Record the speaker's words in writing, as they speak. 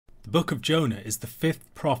book of Jonah is the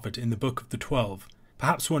fifth prophet in the book of the 12,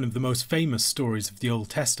 perhaps one of the most famous stories of the Old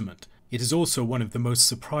Testament. It is also one of the most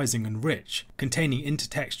surprising and rich, containing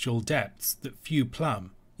intertextual depths that few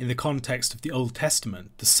plumb. In the context of the Old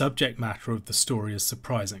Testament, the subject matter of the story is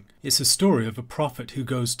surprising. It's a story of a prophet who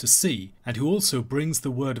goes to sea, and who also brings the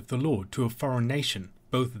word of the Lord to a foreign nation.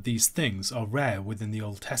 Both of these things are rare within the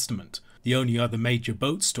Old Testament. The only other major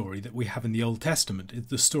boat story that we have in the Old Testament is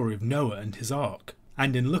the story of Noah and his ark.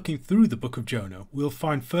 And in looking through the book of Jonah, we'll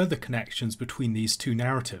find further connections between these two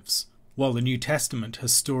narratives. While the New Testament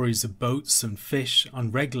has stories of boats and fish on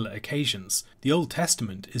regular occasions, the Old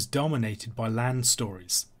Testament is dominated by land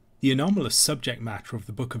stories. The anomalous subject matter of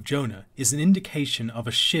the book of Jonah is an indication of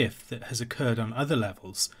a shift that has occurred on other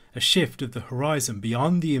levels, a shift of the horizon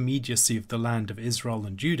beyond the immediacy of the land of Israel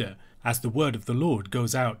and Judah, as the word of the Lord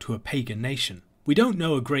goes out to a pagan nation. We don't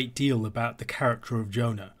know a great deal about the character of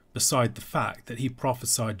Jonah, beside the fact that he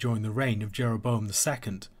prophesied during the reign of Jeroboam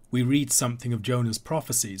II. We read something of Jonah's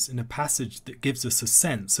prophecies in a passage that gives us a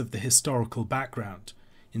sense of the historical background,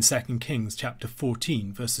 in 2 Kings chapter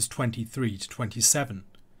 14 verses 23 to 27.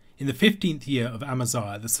 In the 15th year of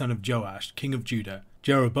Amaziah the son of Joash, king of Judah,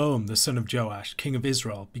 Jeroboam the son of Joash, king of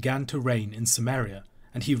Israel, began to reign in Samaria,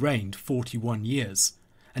 and he reigned 41 years.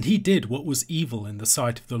 And he did what was evil in the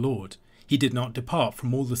sight of the Lord. He did not depart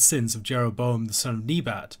from all the sins of Jeroboam the son of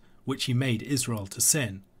Nebat, which he made Israel to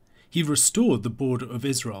sin. He restored the border of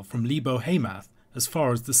Israel from Lebo-Hamath as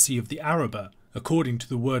far as the sea of the Arabah, according to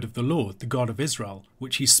the word of the Lord, the God of Israel,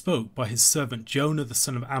 which he spoke by his servant Jonah the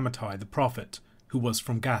son of Amittai the prophet, who was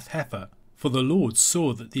from Gath-hepher. For the Lord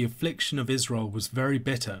saw that the affliction of Israel was very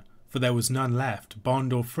bitter, for there was none left,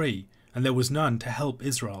 bond or free, and there was none to help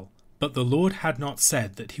Israel. But the Lord had not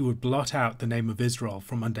said that he would blot out the name of Israel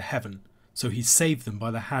from under heaven, so he saved them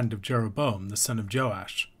by the hand of Jeroboam the son of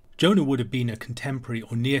Joash. Jonah would have been a contemporary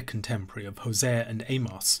or near contemporary of Hosea and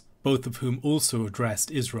Amos, both of whom also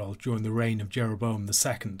addressed Israel during the reign of Jeroboam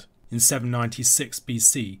II. In 796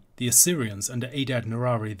 BC, the Assyrians under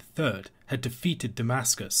Adad-nirari III had defeated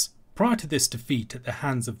Damascus. Prior to this defeat at the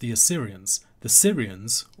hands of the Assyrians, the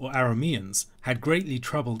Syrians, or Arameans, had greatly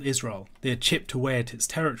troubled Israel. They had chipped away at its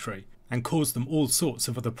territory and caused them all sorts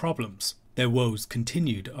of other problems. Their woes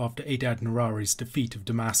continued after Adad-nirari's defeat of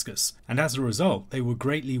Damascus, and as a result they were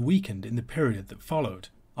greatly weakened in the period that followed.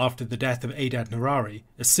 After the death of Adad-nirari,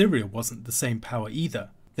 Assyria wasn't the same power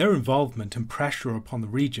either. Their involvement and pressure upon the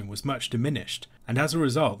region was much diminished, and as a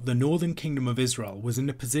result the northern kingdom of Israel was in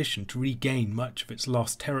a position to regain much of its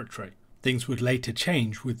lost territory. Things would later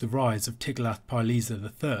change with the rise of Tiglath-Pileser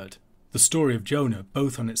III. The story of Jonah,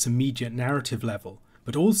 both on its immediate narrative level,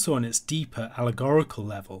 but also on its deeper allegorical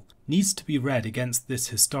level, needs to be read against this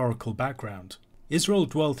historical background. Israel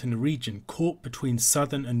dwelt in a region caught between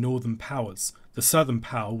southern and northern powers. The southern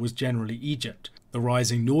power was generally Egypt. The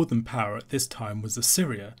rising northern power at this time was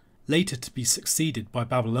Assyria, later to be succeeded by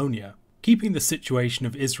Babylonia. Keeping the situation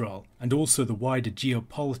of Israel and also the wider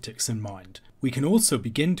geopolitics in mind, we can also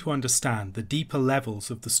begin to understand the deeper levels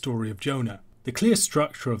of the story of Jonah. The clear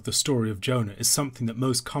structure of the story of Jonah is something that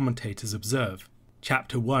most commentators observe.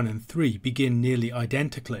 Chapter 1 and 3 begin nearly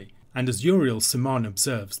identically, and as Uriel Simon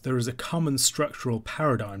observes, there is a common structural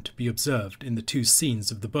paradigm to be observed in the two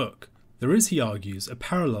scenes of the book. There is, he argues, a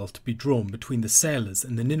parallel to be drawn between the sailors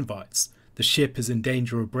and the Ninevites. The ship is in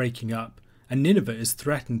danger of breaking up, and Nineveh is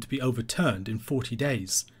threatened to be overturned in 40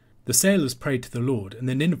 days. The sailors pray to the Lord, and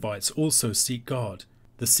the Ninevites also seek God.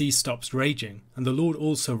 The sea stops raging, and the Lord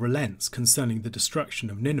also relents concerning the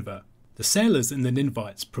destruction of Nineveh. The sailors and the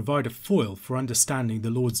Ninevites provide a foil for understanding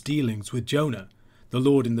the Lord's dealings with Jonah. The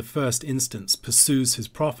Lord in the first instance pursues his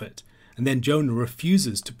prophet, and then Jonah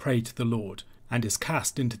refuses to pray to the Lord, and is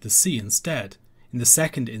cast into the sea instead. In the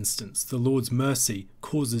second instance, the Lord's mercy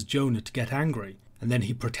causes Jonah to get angry, and then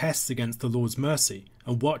he protests against the Lord's mercy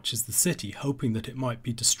and watches the city, hoping that it might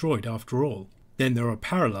be destroyed after all. Then there are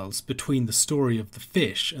parallels between the story of the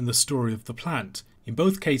fish and the story of the plant. In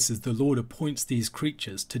both cases, the Lord appoints these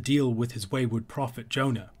creatures to deal with his wayward prophet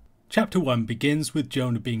Jonah. Chapter 1 begins with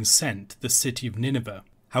Jonah being sent to the city of Nineveh.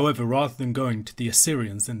 However, rather than going to the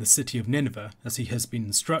Assyrians in the city of Nineveh, as he has been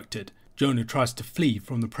instructed, Jonah tries to flee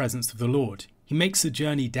from the presence of the Lord. He makes a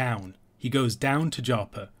journey down. He goes down to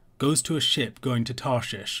Joppa, goes to a ship going to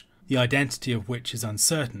Tarshish, the identity of which is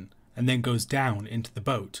uncertain, and then goes down into the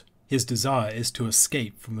boat. His desire is to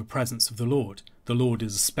escape from the presence of the Lord. The Lord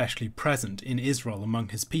is especially present in Israel among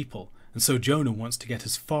his people, and so Jonah wants to get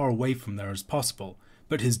as far away from there as possible,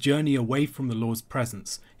 but his journey away from the Lord's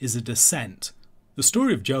presence is a descent. The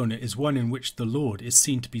story of Jonah is one in which the Lord is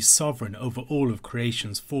seen to be sovereign over all of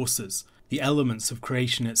creation's forces. The elements of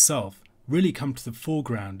creation itself really come to the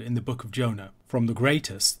foreground in the book of Jonah, from the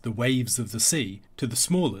greatest, the waves of the sea, to the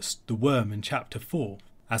smallest, the worm in chapter 4.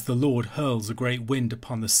 As the Lord hurls a great wind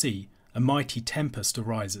upon the sea, a mighty tempest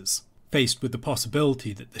arises. Faced with the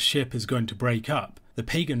possibility that the ship is going to break up, the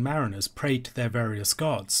pagan mariners pray to their various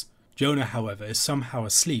gods. Jonah, however, is somehow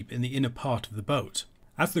asleep in the inner part of the boat.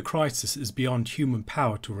 As the crisis is beyond human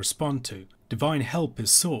power to respond to, divine help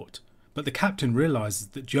is sought, but the captain realizes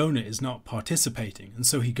that Jonah is not participating, and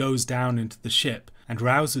so he goes down into the ship and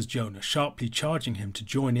rouses Jonah, sharply charging him to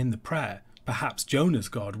join in the prayer. Perhaps Jonah's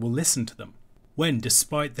God will listen to them. When,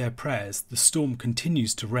 despite their prayers, the storm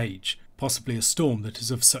continues to rage, possibly a storm that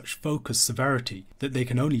is of such focused severity that they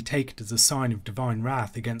can only take it as a sign of divine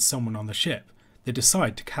wrath against someone on the ship, they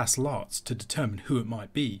decide to cast lots to determine who it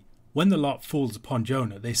might be. When the lot falls upon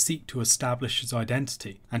Jonah, they seek to establish his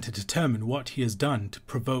identity and to determine what he has done to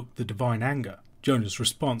provoke the divine anger. Jonah's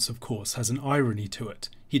response, of course, has an irony to it.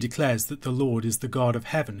 He declares that the Lord is the God of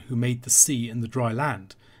heaven who made the sea and the dry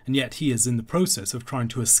land, and yet he is in the process of trying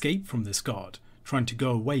to escape from this God, trying to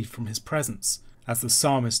go away from his presence. As the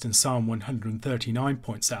psalmist in Psalm 139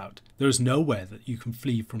 points out, there is nowhere that you can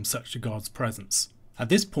flee from such a God's presence. At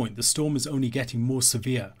this point, the storm is only getting more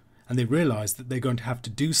severe, and they realise that they're going to have to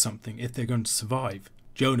do something if they're going to survive.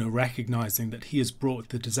 Jonah, recognising that he has brought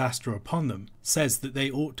the disaster upon them, says that they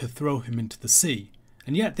ought to throw him into the sea,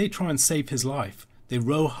 and yet they try and save his life. They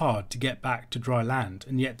row hard to get back to dry land,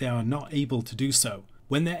 and yet they are not able to do so.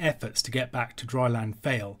 When their efforts to get back to dry land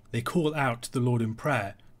fail, they call out to the Lord in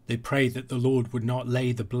prayer. They pray that the Lord would not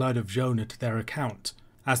lay the blood of Jonah to their account.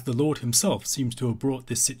 As the Lord himself seems to have brought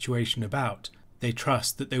this situation about, they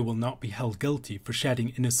trust that they will not be held guilty for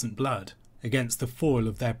shedding innocent blood. Against the foil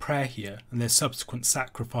of their prayer here and their subsequent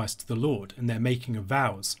sacrifice to the Lord and their making of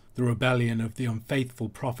vows, the rebellion of the unfaithful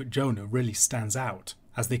prophet Jonah really stands out.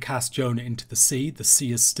 As they cast Jonah into the sea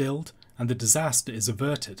is stilled and the disaster is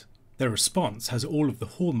averted. Their response has all of the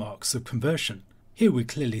hallmarks of conversion. Here we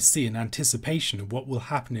clearly see an anticipation of what will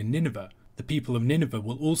happen in Nineveh. The people of Nineveh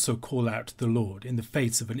will also call out to the Lord in the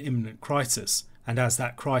face of an imminent crisis, and as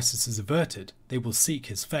that crisis is averted, they will seek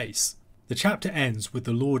his face. The chapter ends with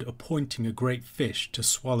the Lord appointing a great fish to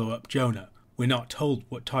swallow up Jonah. We're not told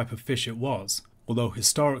what type of fish it was, although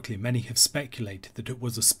historically many have speculated that it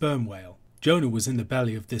was a sperm whale. Jonah was in the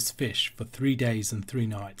belly of this fish for 3 days and 3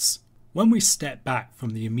 nights. When we step back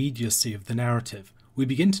from the immediacy of the narrative, we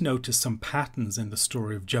begin to notice some patterns in the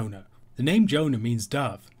story of Jonah. The name Jonah means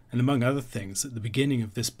dove, and among other things, at the beginning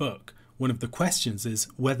of this book, one of the questions is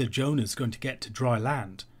whether Jonah is going to get to dry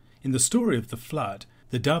land. In the story of the flood,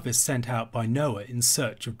 the dove is sent out by Noah in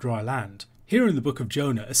search of dry land. Here in the book of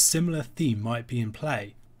Jonah, a similar theme might be in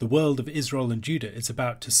play. The world of Israel and Judah is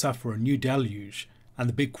about to suffer a new deluge, and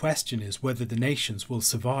the big question is whether the nations will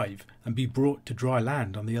survive and be brought to dry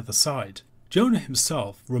land on the other side. Jonah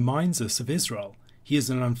himself reminds us of Israel. He is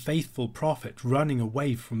an unfaithful prophet running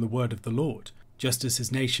away from the word of the Lord, just as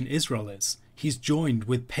his nation Israel is. He's joined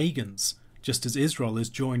with pagans, just as Israel is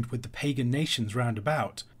joined with the pagan nations round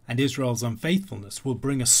about, and Israel's unfaithfulness will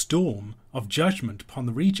bring a storm of judgment upon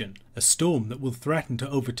the region, a storm that will threaten to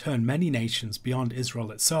overturn many nations beyond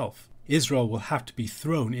Israel itself. Israel will have to be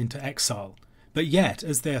thrown into exile, but yet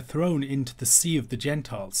as they are thrown into the sea of the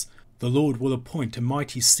Gentiles, the Lord will appoint a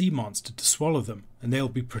mighty sea monster to swallow them, and they'll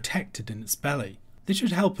be protected in its belly. This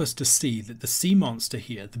should help us to see that the sea monster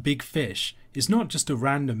here, the big fish, is not just a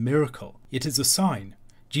random miracle, it is a sign.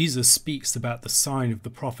 Jesus speaks about the sign of the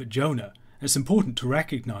prophet Jonah, and it's important to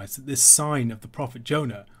recognize that this sign of the prophet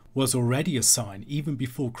Jonah was already a sign even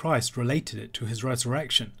before Christ related it to his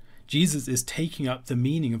resurrection. Jesus is taking up the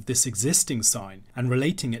meaning of this existing sign and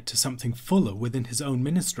relating it to something fuller within his own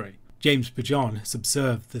ministry. James Pajon has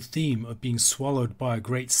observed the theme of being swallowed by a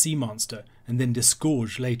great sea monster and then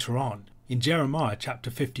disgorged later on. In Jeremiah chapter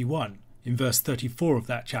 51, in verse 34 of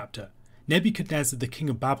that chapter, Nebuchadnezzar the king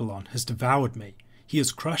of Babylon has devoured me. He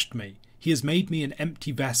has crushed me. He has made me an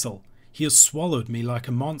empty vessel. He has swallowed me like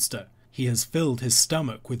a monster. He has filled his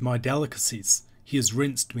stomach with my delicacies. He has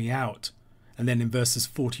rinsed me out. And then in verses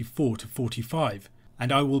 44 to 45,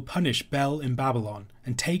 and I will punish Bel in Babylon,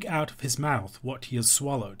 and take out of his mouth what he has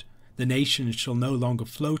swallowed. The nations shall no longer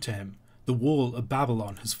flow to him. The wall of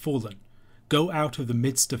Babylon has fallen. Go out of the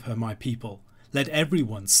midst of her, my people. Let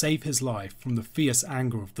everyone save his life from the fierce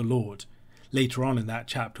anger of the Lord. Later on in that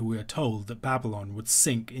chapter we are told that Babylon would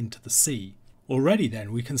sink into the sea. Already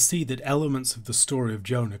then we can see that elements of the story of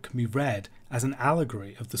Jonah can be read as an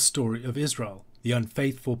allegory of the story of Israel. The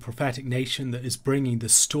unfaithful prophetic nation that is bringing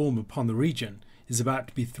this storm upon the region is about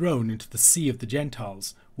to be thrown into the sea of the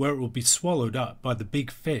Gentiles, where it will be swallowed up by the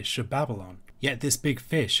big fish of Babylon. Yet this big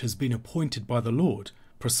fish has been appointed by the Lord,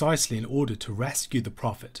 precisely in order to rescue the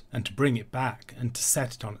prophet and to bring it back and to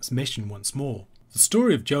set it on its mission once more. The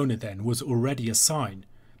story of Jonah then was already a sign,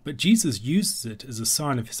 but Jesus uses it as a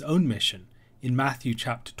sign of his own mission in Matthew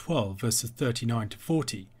chapter 12 verses 39 to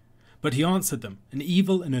 40. But he answered them, "An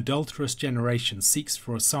evil and adulterous generation seeks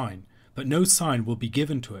for a sign, but no sign will be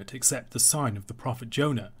given to it except the sign of the prophet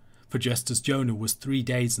Jonah. For just as Jonah was 3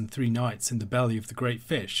 days and 3 nights in the belly of the great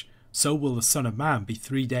fish, so will the Son of Man be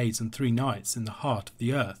 3 days and 3 nights in the heart of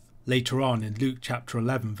the earth." Later on in Luke chapter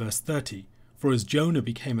 11 verse 30, "For as Jonah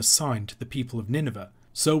became a sign to the people of Nineveh,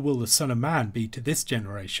 so will the Son of Man be to this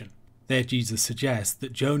generation." There Jesus suggests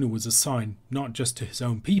that Jonah was a sign not just to his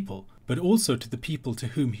own people, but also to the people to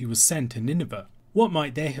whom he was sent in Nineveh. What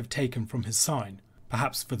might they have taken from his sign?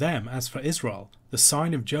 Perhaps for them, as for Israel, the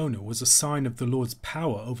sign of Jonah was a sign of the Lord's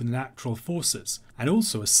power over the natural forces, and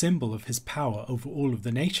also a symbol of his power over all of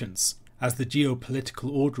the nations. As the geopolitical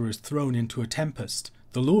order is thrown into a tempest,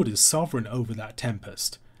 the Lord is sovereign over that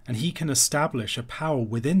tempest, and he can establish a power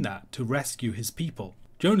within that to rescue his people.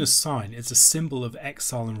 Jonah's sign is a symbol of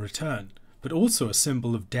exile and return, but also a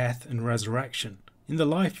symbol of death and resurrection. In the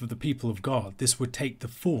life of the people of God, this would take the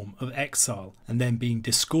form of exile and then being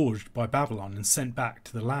disgorged by Babylon and sent back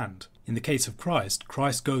to the land. In the case of Christ,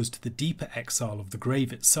 Christ goes to the deeper exile of the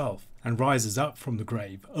grave itself and rises up from the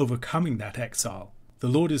grave, overcoming that exile. The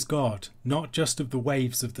Lord is God, not just of the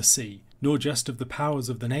waves of the sea, nor just of the powers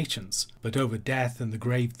of the nations, but over death and the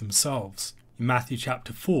grave themselves. In Matthew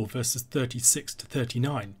chapter 4 verses 36 to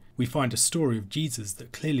 39, we find a story of Jesus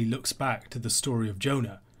that clearly looks back to the story of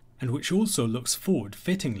Jonah, and which also looks forward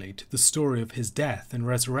fittingly to the story of his death and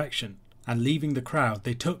resurrection. And leaving the crowd,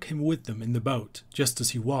 they took him with them in the boat, just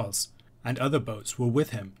as he was, and other boats were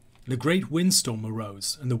with him. And a great windstorm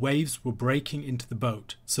arose, and the waves were breaking into the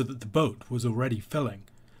boat, so that the boat was already filling.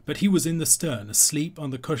 But he was in the stern, asleep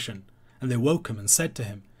on the cushion. And they woke him and said to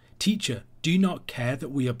him, "Teacher, do you not care that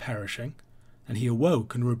we are perishing?" And he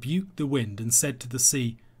awoke and rebuked the wind and said to the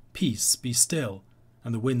sea, "Peace, be still."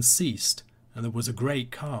 And the wind ceased, and there was a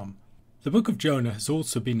great calm. The book of Jonah has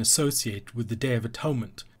also been associated with the Day of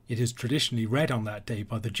Atonement. It is traditionally read on that day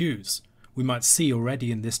by the Jews. We might see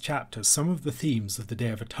already in this chapter some of the themes of the Day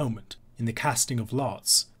of Atonement. In the casting of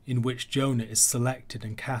lots, in which Jonah is selected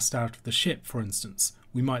and cast out of the ship, for instance,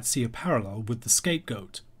 we might see a parallel with the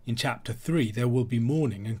scapegoat. In chapter 3 there will be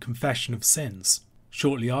mourning and confession of sins.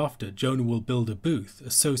 Shortly after, Jonah will build a booth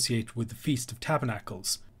associated with the Feast of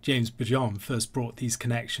Tabernacles. James Bajon first brought these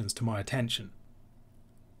connections to my attention.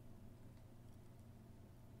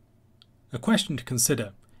 A question to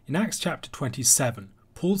consider. In Acts chapter 27,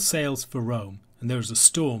 Paul sails for Rome and there is a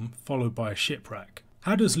storm followed by a shipwreck.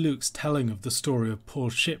 How does Luke's telling of the story of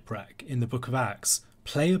Paul's shipwreck in the book of Acts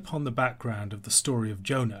play upon the background of the story of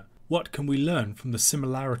Jonah? What can we learn from the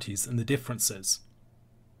similarities and the differences?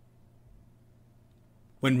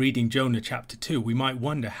 When reading Jonah chapter 2, we might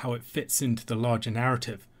wonder how it fits into the larger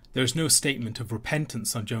narrative. There is no statement of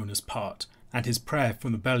repentance on Jonah's part, and his prayer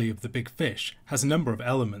from the belly of the big fish has a number of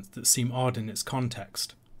elements that seem odd in its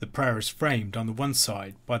context. The prayer is framed on the one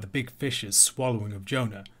side by the big fish's swallowing of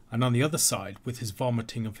Jonah, and on the other side with his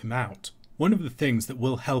vomiting of him out. One of the things that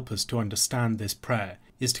will help us to understand this prayer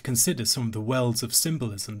is to consider some of the wells of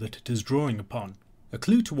symbolism that it is drawing upon. A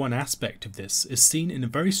clue to one aspect of this is seen in a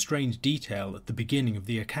very strange detail at the beginning of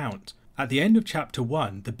the account. At the end of chapter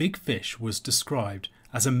 1, the big fish was described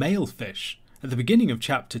as a male fish. At the beginning of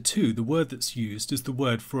chapter 2, the word that's used is the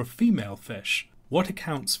word for a female fish. What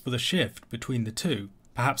accounts for the shift between the two?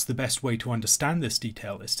 Perhaps the best way to understand this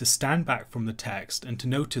detail is to stand back from the text and to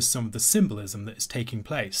notice some of the symbolism that is taking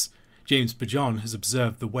place. James Bajon has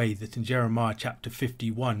observed the way that in Jeremiah chapter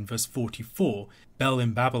 51 verse 44, Bel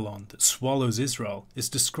in Babylon that swallows Israel is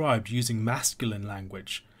described using masculine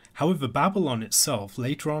language. However, Babylon itself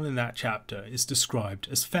later on in that chapter is described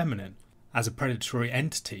as feminine. As a predatory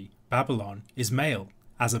entity, Babylon is male.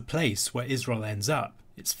 As a place where Israel ends up,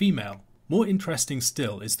 it's female. More interesting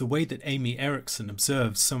still is the way that Amy Erickson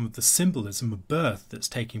observes some of the symbolism of birth that's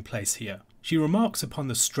taking place here. She remarks upon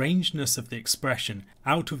the strangeness of the expression,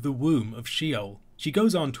 "out of the womb of Sheol." She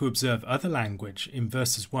goes on to observe other language in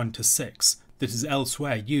verses 1 to 6 that is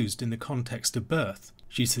elsewhere used in the context of birth.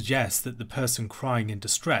 She suggests that the person crying in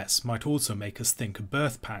distress might also make us think of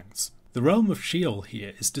birth pangs. The realm of Sheol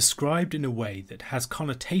here is described in a way that has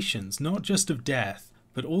connotations not just of death,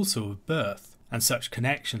 but also of birth, and such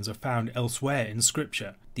connections are found elsewhere in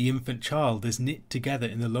Scripture. The infant child is knit together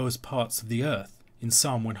in the lowest parts of the earth, in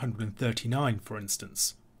Psalm 139 for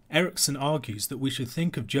instance. Erickson argues that we should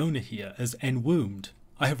think of Jonah here as enwombed.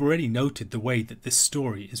 I have already noted the way that this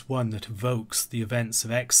story is one that evokes the events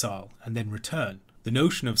of exile and then return. The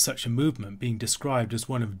notion of such a movement being described as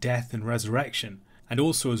one of death and resurrection, and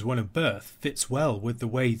also as one of birth, fits well with the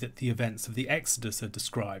way that the events of the Exodus are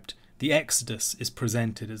described. The Exodus is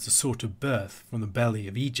presented as a sort of birth from the belly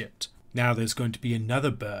of Egypt. Now there's going to be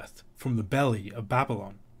another birth from the belly of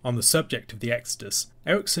Babylon. On the subject of the Exodus,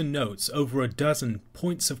 Erickson notes over a dozen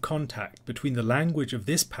points of contact between the language of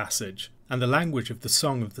this passage and the language of the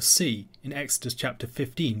Song of the Sea in Exodus chapter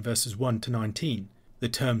 15 verses 1 to 19. The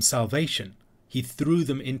term salvation, he threw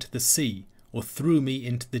them into the sea, or threw me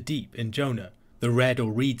into the deep in Jonah. The red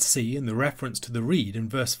or reed sea and the reference to the reed in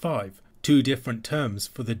verse 5. Two different terms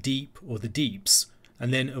for the deep or the deeps,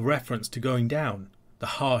 and then a reference to going down. The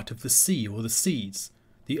heart of the sea or the seas.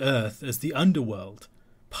 The earth as the underworld.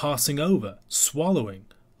 Passing over, swallowing,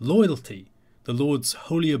 loyalty, the Lord's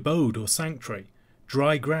holy abode or sanctuary,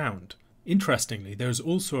 dry ground. Interestingly, there is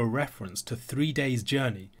also a reference to 3 days'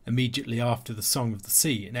 journey immediately after the Song of the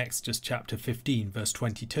Sea in Exodus chapter 15 verse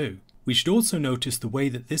 22. We should also notice the way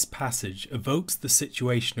that this passage evokes the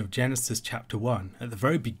situation of Genesis chapter 1 at the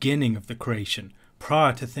very beginning of the creation,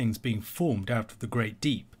 prior to things being formed out of the great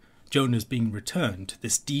deep. Jonah's being returned to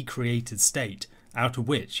this decreated state, out of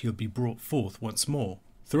which he'll be brought forth once more.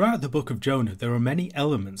 Throughout the book of Jonah, there are many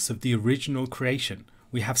elements of the original creation.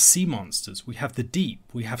 We have sea monsters, we have the deep,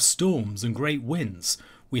 we have storms and great winds,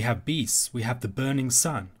 we have beasts, we have the burning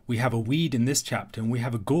sun, we have a weed in this chapter, and we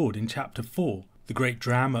have a gourd in chapter 4. The great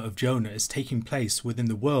drama of Jonah is taking place within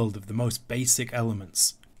the world of the most basic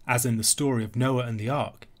elements. As in the story of Noah and the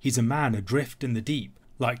ark, he's a man adrift in the deep.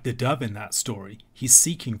 Like the dove in that story, he's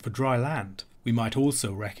seeking for dry land. We might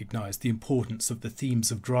also recognise the importance of the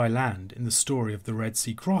themes of dry land in the story of the Red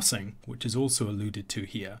Sea crossing, which is also alluded to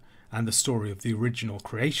here, and the story of the original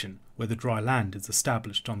creation, where the dry land is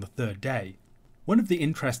established on the 3rd day. One of the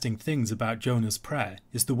interesting things about Jonah's prayer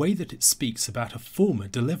is the way that it speaks about a former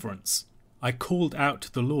deliverance. I called out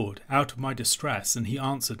to the Lord out of my distress, and he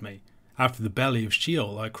answered me. Out of the belly of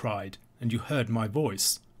Sheol I cried, and you heard my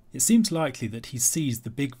voice. It seems likely that he sees the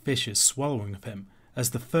big fishes swallowing of him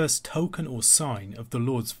as the first token or sign of the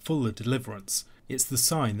Lord's fuller deliverance. It's the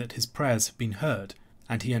sign that his prayers have been heard,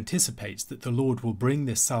 and he anticipates that the Lord will bring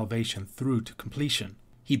this salvation through to completion.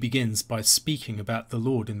 He begins by speaking about the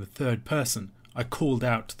Lord in the 3rd person, I called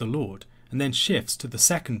out to the Lord, and then shifts to the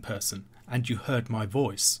 2nd person, and you heard my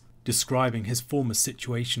voice. Describing his former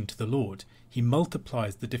situation to the Lord, he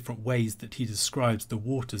multiplies the different ways that he describes the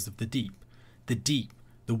waters of the deep,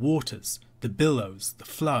 the waters, the billows, the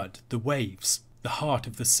flood, the waves, the heart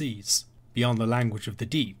of the seas. Beyond the language of the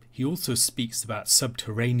deep, he also speaks about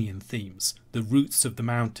subterranean themes, the roots of the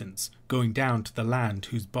mountains, going down to the land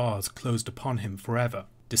whose bars closed upon him forever,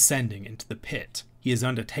 descending into the pit. He is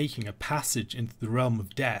undertaking a passage into the realm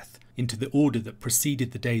of death, into the order that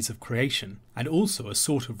preceded the days of creation, and also a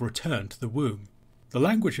sort of return to the womb. The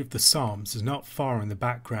language of the Psalms is not far in the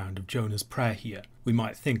background of Jonah's prayer here. We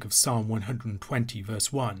might think of Psalm 120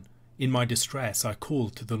 verse 1, In my distress I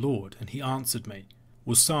called to the Lord, and he answered me.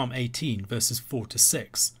 Or Psalm 18 verses 4 to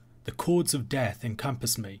 6, The cords of death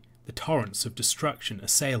encompassed me, the torrents of destruction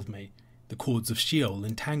assailed me, the cords of Sheol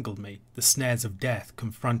entangled me, the snares of death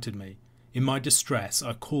confronted me. In my distress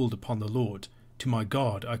I called upon the Lord, to my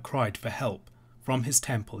God I cried for help. From his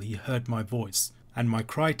temple he heard my voice, and my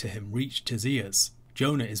cry to him reached his ears.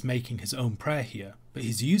 Jonah is making his own prayer here, but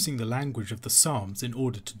he's using the language of the Psalms in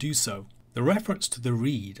order to do so. The reference to the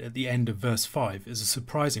reed at the end of verse 5 is a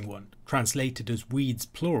surprising one, translated as weeds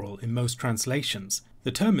plural in most translations.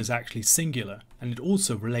 The term is actually singular, and it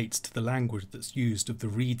also relates to the language that's used of the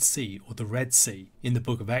Reed Sea or the Red Sea in the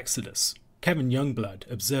book of Exodus. Kevin Youngblood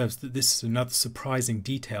observes that this is another surprising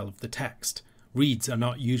detail of the text. Reeds are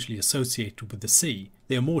not usually associated with the sea,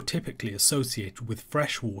 they are more typically associated with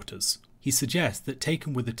fresh waters. He suggests that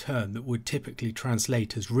taken with a term that would typically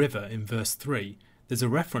translate as river in verse 3, there's a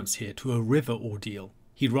reference here to a river ordeal.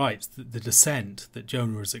 He writes that the descent that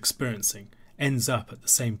Jonah is experiencing ends up at the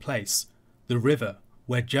same place, the river,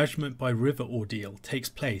 where judgment by river ordeal takes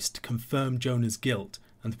place to confirm Jonah's guilt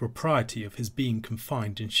and the propriety of his being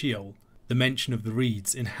confined in Sheol. The mention of the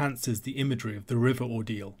reeds enhances the imagery of the river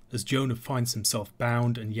ordeal, as Jonah finds himself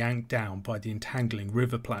bound and yanked down by the entangling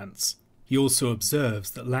river plants. He also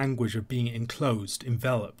observes that language of being enclosed,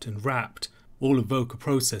 enveloped and wrapped all evoke a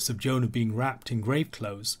process of Jonah being wrapped in grave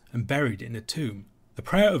clothes and buried in a tomb. The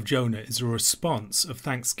prayer of Jonah is a response of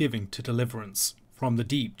thanksgiving to deliverance. From the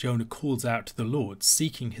deep, Jonah calls out to the Lord,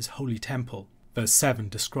 seeking his holy temple. Verse 7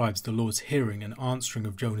 describes the Lord's hearing and answering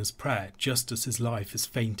of Jonah's prayer just as his life is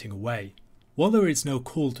fainting away. While there is no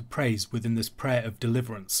call to praise within this prayer of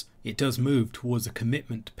deliverance, it does move towards a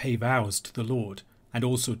commitment to pay vows to the Lord and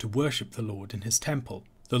also to worship the Lord in his temple.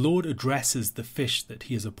 The Lord addresses the fish that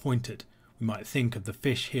he has appointed. We might think of the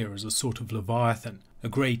fish here as a sort of Leviathan, a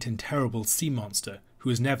great and terrible sea monster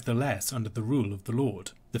who is nevertheless under the rule of the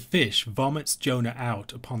Lord. The fish vomits Jonah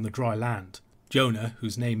out upon the dry land. Jonah,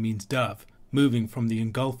 whose name means dove, moving from the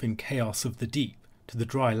engulfing chaos of the deep to the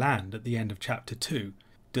dry land at the end of chapter 2,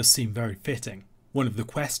 does seem very fitting. One of the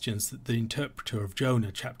questions that the interpreter of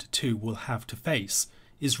Jonah chapter 2 will have to face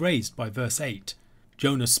is raised by verse 8.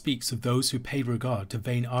 Jonah speaks of those who paid regard to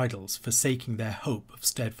vain idols, forsaking their hope of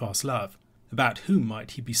steadfast love. About whom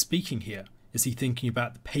might he be speaking here? Is he thinking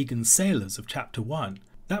about the pagan sailors of chapter 1?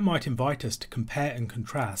 That might invite us to compare and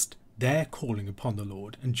contrast their calling upon the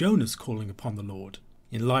Lord and Jonah's calling upon the Lord.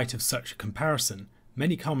 In light of such a comparison,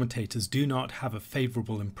 many commentators do not have a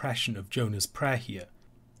favourable impression of Jonah's prayer here.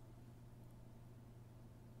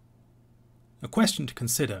 A question to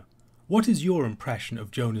consider: what is your impression of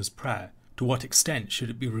Jonah's prayer? To what extent should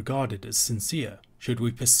it be regarded as sincere? Should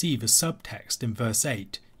we perceive a subtext in verse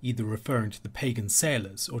 8, either referring to the pagan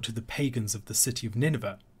sailors or to the pagans of the city of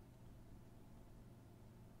Nineveh?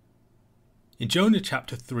 In Jonah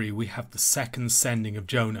chapter 3 we have the second sending of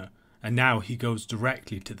Jonah, and now he goes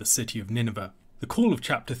directly to the city of Nineveh. The call of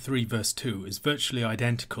chapter 3 verse 2 is virtually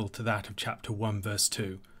identical to that of chapter 1 verse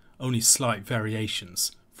 2, only slight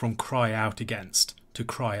variations, from cry out against to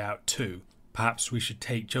cry out to. Perhaps we should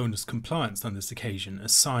take Jonah's compliance on this occasion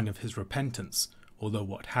as sign of his repentance, although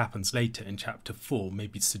what happens later in chapter 4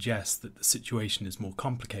 maybe suggests that the situation is more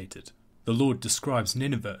complicated. The Lord describes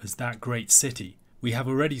Nineveh as that great city. We have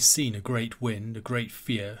already seen a great wind, a great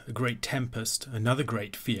fear, a great tempest, another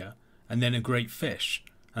great fear, and then a great fish,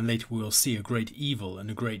 and later we will see a great evil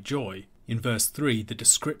and a great joy. In verse 3, the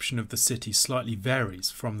description of the city slightly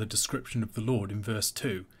varies from the description of the Lord in verse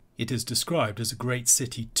 2. It is described as a great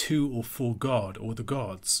city to or for God or the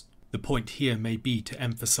gods. The point here may be to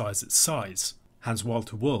emphasize its size. Hans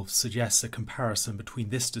Walter Wolff suggests a comparison between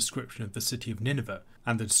this description of the city of Nineveh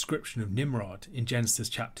and the description of Nimrod in Genesis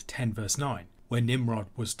chapter 10 verse 9, where Nimrod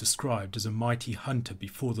was described as a mighty hunter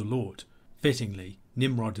before the Lord. Fittingly,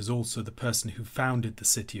 Nimrod is also the person who founded the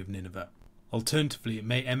city of Nineveh. Alternatively, it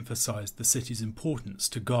may emphasize the city's importance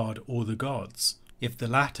to God or the gods. If the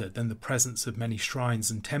latter, then the presence of many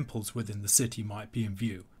shrines and temples within the city might be in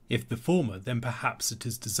view. If the former, then perhaps it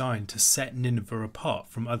is designed to set Nineveh apart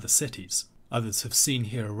from other cities. Others have seen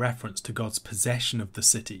here a reference to God's possession of the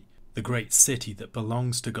city, the great city that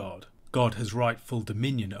belongs to God. God has rightful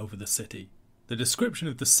dominion over the city. The description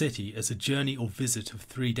of the city as a journey or visit of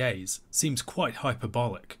 3 days seems quite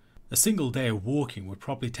hyperbolic. A single day of walking would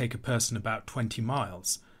probably take a person about 20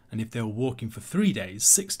 miles, and if they were walking for 3 days,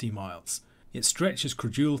 60 miles. It stretches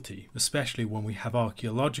credulity, especially when we have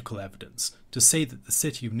archaeological evidence, to say that the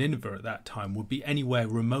city of Nineveh at that time would be anywhere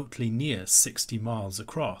remotely near 60 miles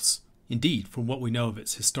across. Indeed, from what we know of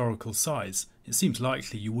its historical size, it seems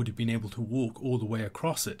likely you would have been able to walk all the way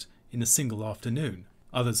across it in a single afternoon.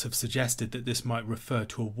 Others have suggested that this might refer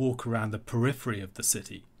to a walk around the periphery of the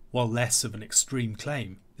city. While less of an extreme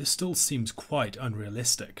claim, this still seems quite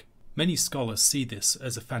unrealistic. Many scholars see this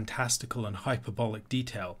as a fantastical and hyperbolic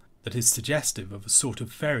detail that is suggestive of a sort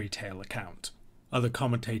of fairy tale account. Other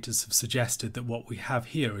commentators have suggested that what we have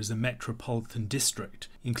here is a metropolitan district,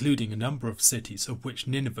 including a number of cities of which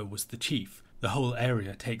Nineveh was the chief. The whole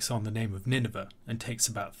area takes on the name of Nineveh and takes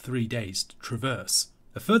about 3 days to traverse.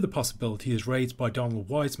 A further possibility is raised by Donald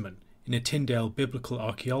Wiseman in a Tyndale Biblical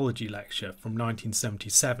Archaeology lecture from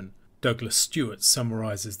 1977. Douglas Stewart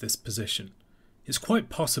summarises this position. It's quite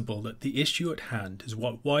possible that the issue at hand is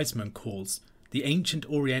what Wiseman calls the ancient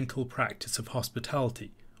Oriental practice of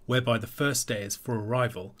hospitality, whereby the first day is for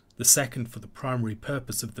arrival, the second for the primary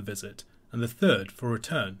purpose of the visit, and the third for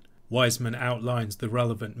return. Wiseman outlines the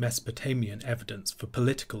relevant Mesopotamian evidence for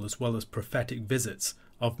political as well as prophetic visits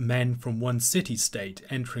of men from one city-state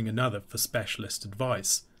entering another for specialist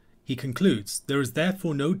advice. He concludes, there is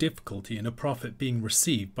therefore no difficulty in a prophet being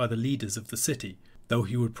received by the leaders of the city, though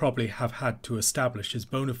he would probably have had to establish his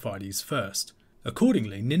bona fides first.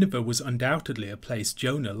 Accordingly, Nineveh was undoubtedly a place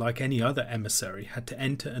Jonah, like any other emissary, had to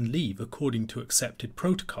enter and leave according to accepted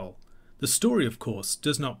protocol. The story, of course,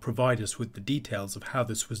 does not provide us with the details of how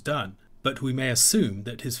this was done, but we may assume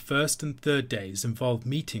that his first and third days involved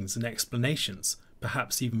meetings and explanations,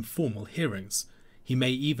 perhaps even formal hearings. He may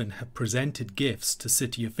even have presented gifts to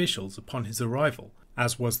city officials upon his arrival,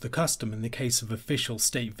 as was the custom in the case of official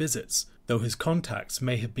state visits, though his contacts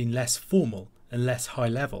may have been less formal and less high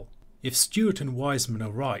level. If Stewart and Wiseman are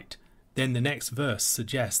right, then the next verse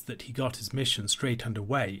suggests that he got his mission straight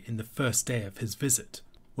underway in the first day of his visit.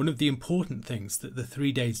 One of the important things that the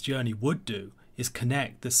 3 days' journey would do is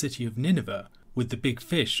connect the city of Nineveh with the big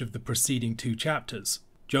fish of the preceding 2 chapters.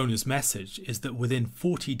 Jonah's message is that within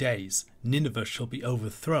 40 days Nineveh shall be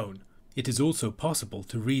overthrown. It is also possible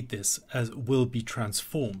to read this as will be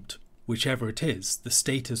transformed. Whichever it is, the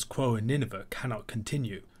status quo in Nineveh cannot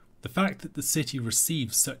continue. The fact that the city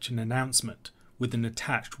receives such an announcement with an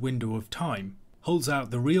attached window of time holds out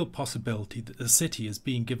the real possibility that the city is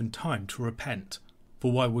being given time to repent. For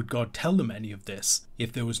why would God tell them any of this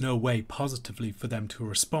if there was no way positively for them to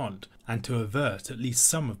respond and to avert at least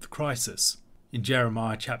some of the crisis? In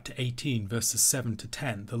Jeremiah chapter 18 verses 7 to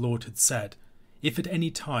 10, the Lord had said, "If at any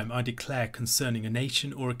time I declare concerning a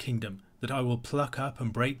nation or a kingdom that I will pluck up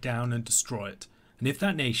and break down and destroy it, and if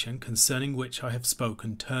that nation concerning which I have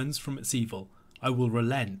spoken turns from its evil, I will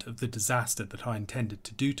relent of the disaster that I intended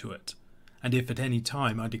to do to it. And if at any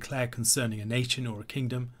time I declare concerning a nation or a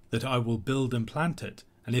kingdom that I will build and plant it,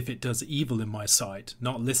 and if it does evil in my sight,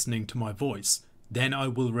 not listening to my voice, then I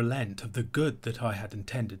will relent of the good that I had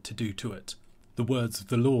intended to do to it." The words of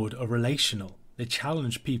the Lord are relational. They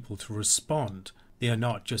challenge people to respond. They are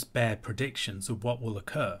not just bare predictions of what will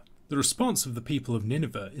occur. The response of the people of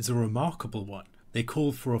Nineveh is a remarkable one. They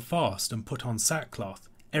call for a fast and put on sackcloth,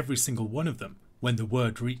 every single one of them. When the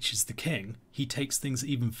word reaches the king, he takes things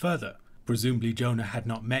even further. Presumably Jonah had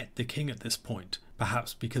not met the king at this point,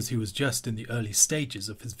 perhaps because he was just in the early stages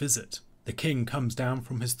of his visit. The king comes down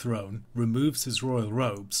from his throne, removes his royal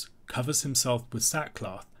robes, covers himself with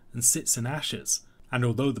sackcloth, and sits in ashes. And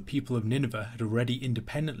although the people of Nineveh had already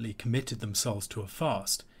independently committed themselves to a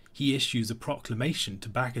fast, he issues a proclamation to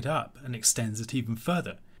back it up and extends it even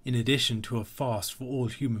further. In addition to a fast for all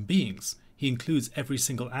human beings, he includes every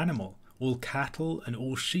single animal. All cattle and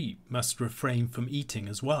all sheep must refrain from eating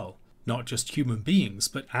as well. Not just human beings,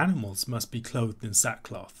 but animals must be clothed in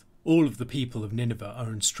sackcloth. All of the people of Nineveh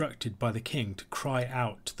are instructed by the king to cry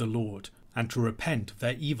out to the Lord and to repent of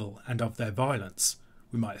their evil and of their violence.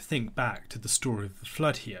 We might think back to the story of the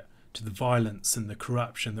flood here, to the violence and the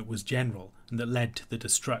corruption that was general and that led to the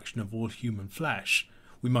destruction of all human flesh.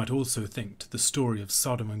 We might also think to the story of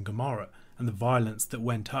Sodom and Gomorrah and the violence that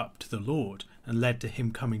went up to the Lord and led to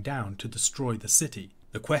him coming down to destroy the city.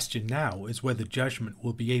 The question now is whether judgment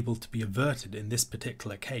will be able to be averted in this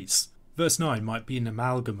particular case. Verse 9 might be an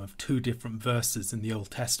amalgam of two different verses in the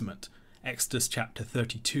Old Testament. Exodus chapter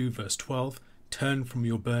 32 verse 12, "Turn from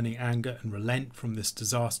your burning anger and relent from this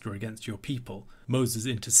disaster against your people." Moses'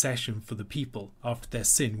 intercession for the people after their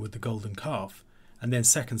sin with the golden calf. And then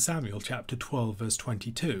 2 Samuel chapter 12 verse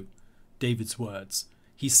 22, David's words.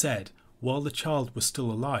 He said, "While the child was still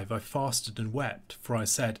alive, I fasted and wept, for I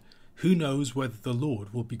said, who knows whether the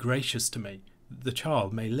Lord will be gracious to me, that the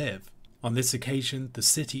child may live." On this occasion, the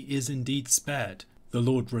city is indeed spared. The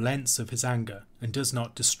Lord relents of his anger and does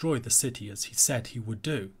not destroy the city as he said he would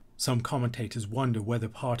do. Some commentators wonder whether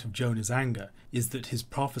part of Jonah's anger is that his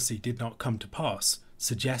prophecy did not come to pass,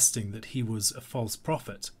 suggesting that he was a false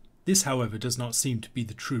prophet. This, however, does not seem to be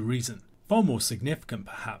the true reason. Far more significant,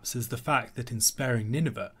 perhaps, is the fact that in sparing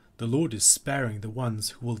Nineveh, the Lord is sparing the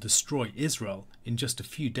ones who will destroy Israel in just a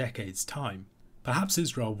few decades' time. Perhaps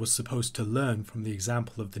Israel was supposed to learn from the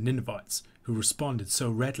example of the Ninevites, who responded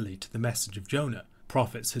so readily to the message of Jonah.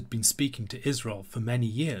 Prophets had been speaking to Israel for many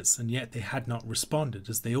years, and yet they had not responded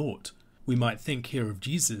as they ought. We might think here of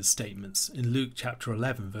Jesus' statements in Luke chapter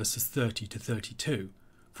 11 verses 30 to 32.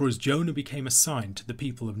 "For as Jonah became a sign to the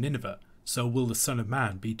people of Nineveh, so will the Son of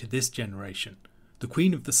Man be to this generation. The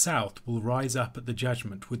Queen of the South will rise up at the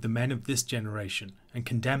judgment with the men of this generation and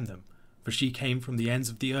condemn them, for she came from the ends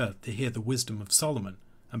of the earth to hear the wisdom of Solomon,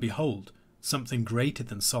 and behold, something greater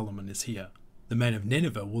than Solomon is here. The men of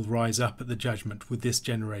Nineveh will rise up at the judgment with this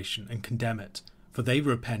generation and condemn it, for they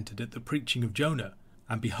repented at the preaching of Jonah,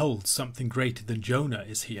 and behold, something greater than Jonah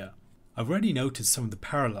is here." I've already noticed some of the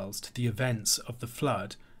parallels to the events of the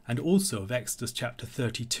flood and also of Exodus chapter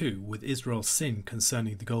 32 with Israel's sin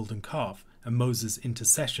concerning the golden calf and Moses'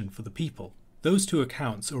 intercession for the people. Those two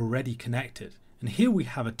accounts are already connected, and here we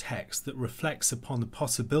have a text that reflects upon the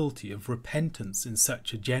possibility of repentance in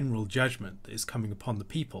such a general judgment that is coming upon the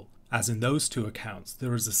people. As in those two accounts,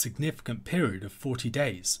 there is a significant period of 40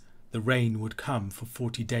 days. The rain would come for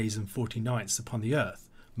 40 days and 40 nights upon the earth.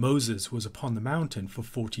 Moses was upon the mountain for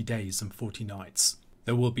 40 days and 40 nights.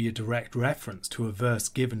 There will be a direct reference to a verse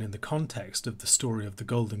given in the context of the story of the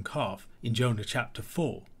golden calf in Jonah chapter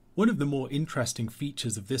 4. One of the more interesting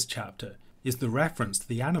features of this chapter is the reference to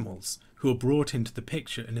the animals, who are brought into the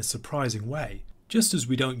picture in a surprising way. Just as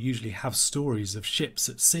we don't usually have stories of ships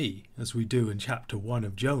at sea, as we do in chapter 1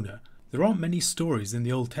 of Jonah, there aren't many stories in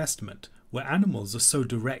the Old Testament where animals are so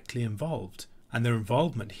directly involved, and their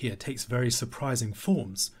involvement here takes very surprising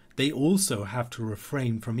forms. They also have to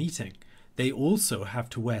refrain from eating. They also have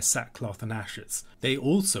to wear sackcloth and ashes. They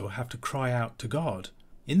also have to cry out to God.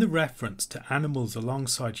 In the reference to animals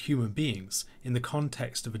alongside human beings in the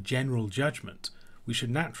context of a general judgment, we should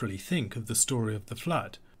naturally think of the story of the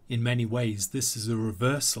flood. In many ways, this is a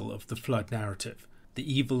reversal of the flood narrative.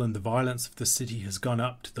 The evil and the violence of the city has gone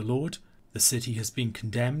up to the Lord. The city has been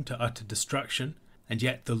condemned to utter destruction, and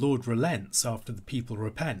yet the Lord relents after the people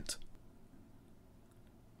repent.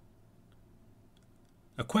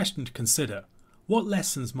 A question to consider: what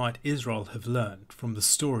lessons might Israel have learned from the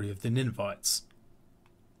story of the Ninevites?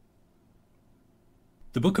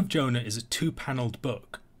 The book of Jonah is a two-panelled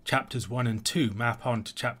book. Chapters 1 and 2 map on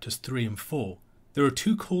to chapters 3 and 4. There are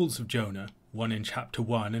two calls of Jonah, one in chapter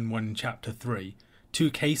 1 and one in chapter 3,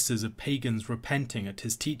 two cases of pagans repenting at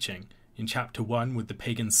his teaching, in chapter 1 with the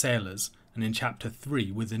pagan sailors, and in chapter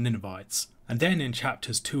 3 with the Ninevites. And then in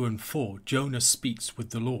chapters 2 and 4, Jonah speaks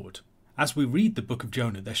with the Lord. As we read the book of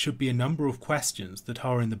Jonah, there should be a number of questions that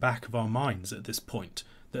are in the back of our minds at this point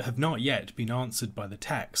that have not yet been answered by the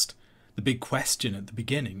text. The big question at the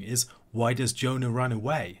beginning is, why does Jonah run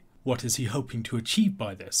away? What is he hoping to achieve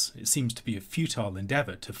by this? It seems to be a futile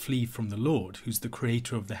endeavour to flee from the Lord, who's the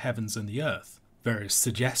creator of the heavens and the earth. Various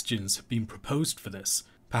suggestions have been proposed for this.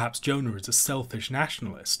 Perhaps Jonah is a selfish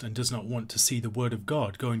nationalist and does not want to see the word of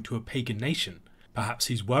God going to a pagan nation. Perhaps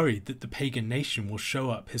he's worried that the pagan nation will show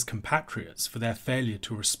up his compatriots for their failure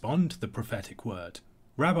to respond to the prophetic word.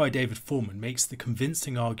 Rabbi David Foreman makes the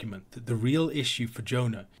convincing argument that the real issue for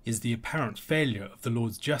Jonah is the apparent failure of the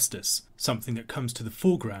Lord's justice, something that comes to the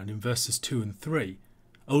foreground in verses 2 and 3.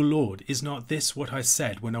 "O Lord, is not this what I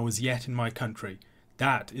said when I was yet in my country?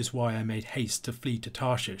 That is why I made haste to flee to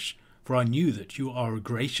Tarshish, for I knew that you are a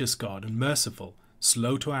gracious God and merciful,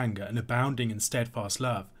 slow to anger and abounding in steadfast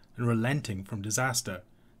love, and relenting from disaster.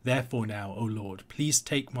 Therefore now, O Lord, please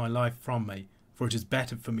take my life from me, for it is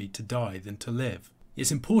better for me to die than to live."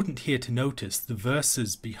 It's important here to notice the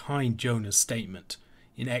verses behind Jonah's statement.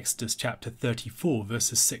 In Exodus chapter 34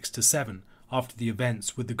 verses 6 to 7, after the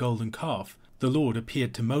events with the golden calf, the Lord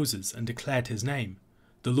appeared to Moses and declared his name.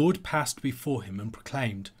 The Lord passed before him and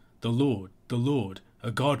proclaimed, the Lord,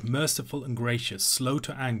 a God merciful and gracious, slow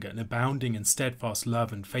to anger and abounding in steadfast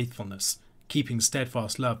love and faithfulness, keeping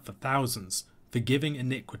steadfast love for thousands, forgiving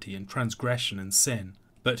iniquity and transgression and sin,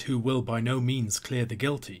 but who will by no means clear the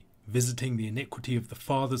guilty, visiting the iniquity of the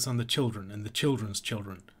fathers on the children and the children's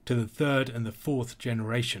children, to the third and the fourth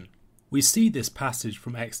generation. We see this passage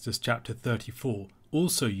from Exodus chapter 34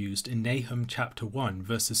 also used in Nahum chapter 1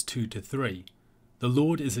 verses 2 to 3. The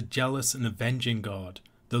Lord is a jealous and avenging God.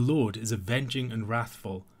 The Lord is avenging and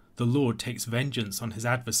wrathful. The Lord takes vengeance on his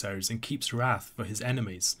adversaries and keeps wrath for his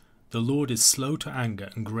enemies. The Lord is slow to anger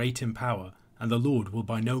and great in power, and the Lord will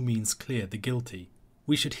by no means clear the guilty.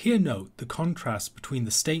 We should here note the contrast between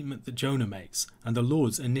the statement that Jonah makes and the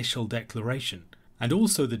Lord's initial declaration, and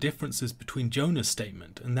also the differences between Jonah's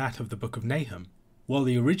statement and that of the book of Nahum. While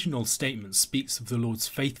the original statement speaks of the Lord's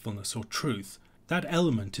faithfulness or truth, that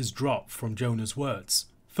element is dropped from Jonah's words.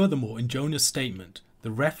 Furthermore, in Jonah's statement,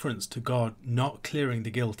 the reference to God not clearing the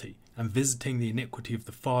guilty and visiting the iniquity of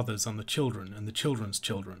the fathers on the children and the children's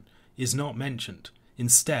children is not mentioned.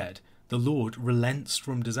 Instead, the Lord relents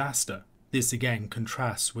from disaster. This again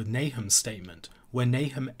contrasts with Nahum's statement, where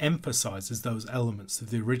Nahum emphasizes those elements of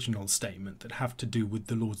the original statement that have to do with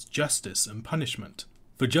the Lord's justice and punishment.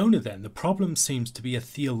 For Jonah then, the problem seems to be a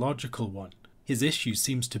theological one. His issue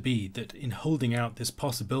seems to be that in holding out this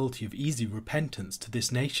possibility of easy repentance to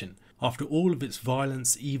this nation, after all of its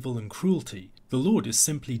violence, evil and cruelty, the Lord is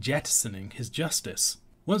simply jettisoning his justice.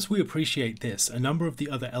 Once we appreciate this, a number of the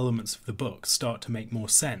other elements of the book start to make more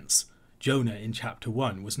sense. Jonah in chapter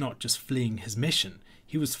 1 was not just fleeing his mission,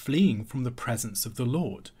 he was fleeing from the presence of the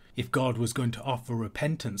Lord. If God was going to offer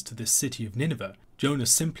repentance to this city of Nineveh, Jonah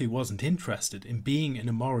simply wasn't interested in being in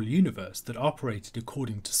a moral universe that operated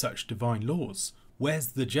according to such divine laws. Where's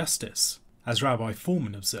the justice? As Rabbi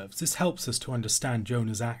Foreman observes, this helps us to understand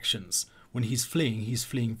Jonah's actions. When he's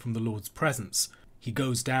fleeing from the Lord's presence. He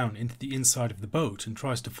goes down into the inside of the boat and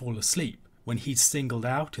tries to fall asleep. When he's singled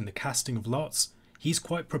out in the casting of lots, he's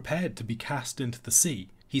quite prepared to be cast into the sea.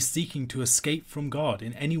 He's seeking to escape from God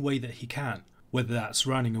in any way that he can, whether that's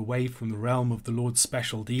running away from the realm of the Lord's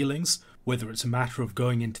special dealings, whether it's a matter of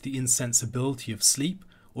going into the insensibility of sleep,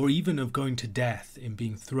 or even of going to death in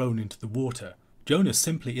being thrown into the water. Jonah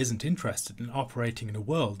simply isn't interested in operating in a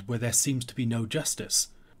world where there seems to be no justice.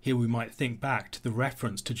 Here we might think back to the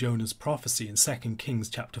reference to Jonah's prophecy in 2 Kings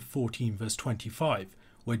chapter 14 verse 25,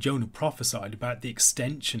 where Jonah prophesied about the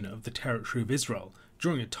extension of the territory of Israel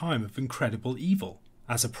during a time of incredible evil.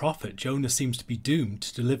 As a prophet, Jonah seems to be doomed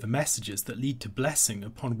to deliver messages that lead to blessing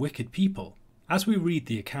upon wicked people. As we read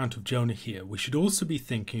the account of Jonah here, we should also be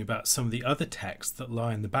thinking about some of the other texts that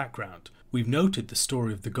lie in the background. We've noted the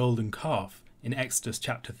story of the golden calf in Exodus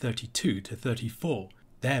chapter 32 to 34.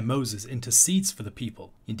 There Moses intercedes for the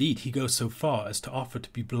people. Indeed, he goes so far as to offer to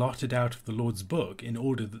be blotted out of the Lord's book in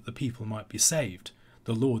order that the people might be saved.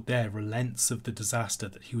 The Lord there relents of the disaster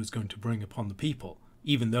that he was going to bring upon the people,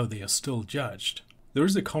 even though they are still judged. There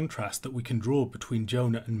is a contrast that we can draw between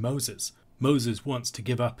Jonah and Moses. Moses wants to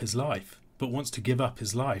give up his life, but wants to give up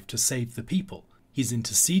his life to save the people. He's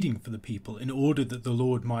interceding for the people in order that the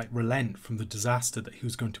Lord might relent from the disaster that he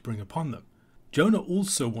was going to bring upon them. Jonah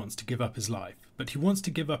also wants to give up his life, but he wants to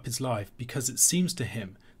give up his life because it seems to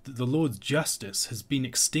him that the Lord's justice has been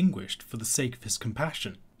extinguished for the sake of his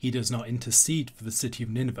compassion. He does not intercede for the city of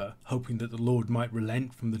Nineveh, hoping that the Lord might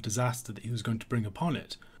relent from the disaster that he was going to bring upon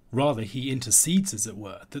it. Rather, he intercedes, as it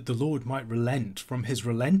were, that the Lord might relent from his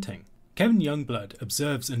relenting. Kevin Youngblood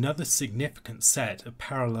observes another significant set of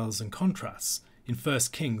parallels and contrasts in 1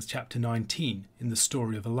 Kings chapter 19 in the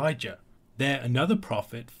story of Elijah. There another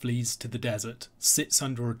prophet flees to the desert, sits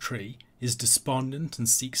under a tree, is despondent and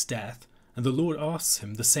seeks death, and the Lord asks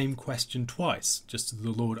him the same question twice, just as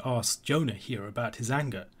the Lord asked Jonah here about his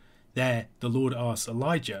anger. There the Lord asks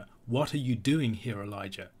Elijah, "What are you doing here,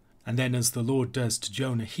 Elijah?" And then, as the Lord does to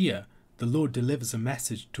Jonah here, the Lord delivers a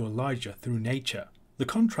message to Elijah through nature. The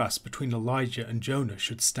contrast between Elijah and Jonah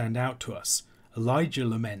should stand out to us. Elijah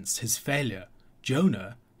laments his failure,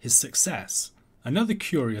 Jonah his success. Another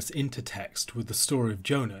curious intertext with the story of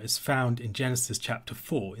Jonah is found in Genesis chapter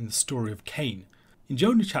 4 in the story of Cain. In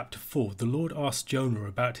Jonah chapter 4, the Lord asks Jonah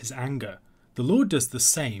about his anger. The Lord does the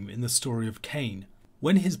same in the story of Cain.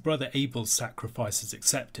 When his brother Abel's sacrifice is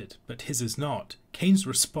accepted, but his is not, Cain's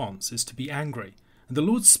response is to be angry, and the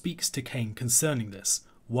Lord speaks to Cain concerning this.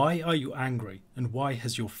 "Why are you angry, and why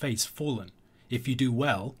has your face fallen? If you do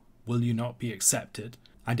well, will you not be accepted?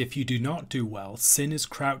 And if you do not do well, sin is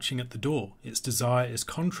crouching at the door, its desire is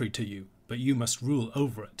contrary to you, but you must rule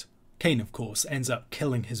over it." Cain, of course, ends up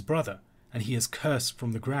killing his brother, and he is cursed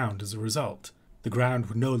from the ground as a result. The ground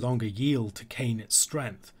would no longer yield to Cain its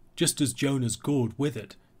strength. Just as Jonah's gourd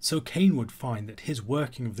withered, so Cain would find that his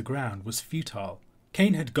working of the ground was futile.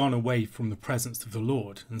 Cain had gone away from the presence of the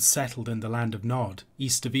Lord and settled in the land of Nod,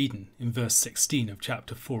 east of Eden, in verse 16 of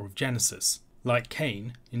chapter 4 of Genesis. Like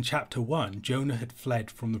Cain, in chapter 1, Jonah had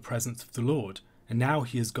fled from the presence of the Lord, and now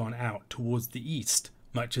he has gone out towards the east.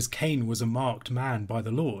 Much as Cain was a marked man by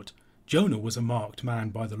the Lord, Jonah was a marked man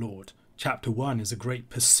by the Lord. Chapter 1 is a great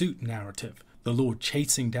pursuit narrative, the Lord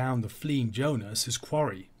chasing down the fleeing Jonah as his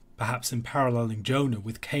quarry. Perhaps in paralleling Jonah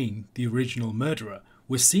with Cain, the original murderer,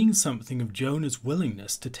 we're seeing something of Jonah's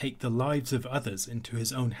willingness to take the lives of others into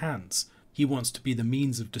his own hands. He wants to be the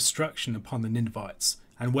means of destruction upon the Ninevites,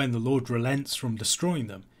 and when the Lord relents from destroying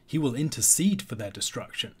them, he will intercede for their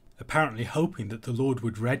destruction, apparently hoping that the Lord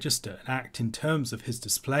would register and act in terms of his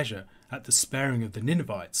displeasure at the sparing of the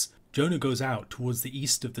Ninevites. Jonah goes out towards the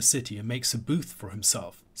east of the city and makes a booth for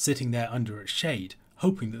himself, sitting there under its shade,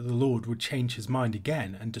 hoping that the Lord would change his mind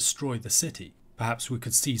again and destroy the city. Perhaps we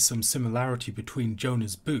could see some similarity between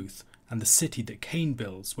Jonah's booth and the city that Cain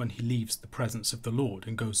builds when he leaves the presence of the Lord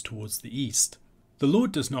and goes towards the east. The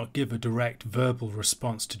Lord does not give a direct verbal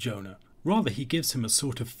response to Jonah. Rather, he gives him a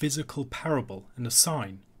sort of physical parable and a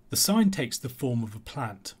sign. The sign takes the form of a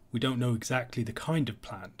plant. We don't know exactly the kind of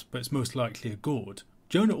plant, but it's most likely a gourd.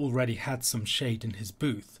 Jonah already had some shade in his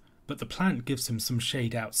booth, but the plant gives him some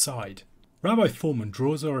shade outside. Rabbi Foreman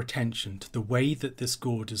draws our attention to the way that this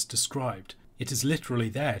gourd is described. It is literally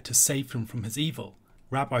there to save him from his evil.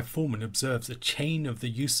 Rabbi Foreman observes a chain of the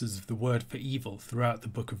uses of the word for evil throughout the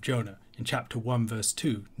book of Jonah. In chapter 1 verse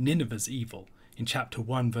 2, Nineveh's evil. In chapter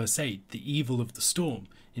 1 verse 8, the evil of the storm.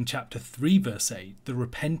 In chapter 3 verse 8, the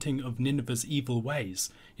repenting of Nineveh's evil ways.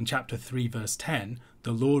 In chapter 3 verse 10,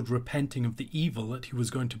 the Lord repenting of the evil that he was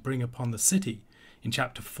going to bring upon the city. In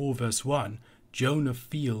chapter 4 verse 1, Jonah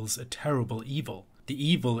feels a terrible evil. The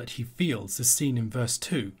evil that he feels is seen in verse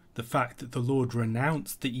 2, the fact that the Lord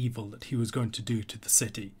renounced the evil that he was going to do to the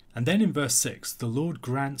city. And then in verse 6, the Lord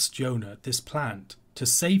grants Jonah this plant to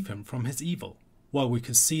save him from his evil. While we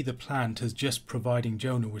could see the plant as just providing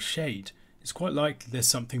Jonah with shade, it's quite likely there's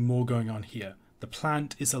something more going on here. The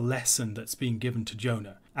plant is a lesson that's being given to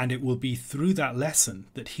Jonah, and it will be through that lesson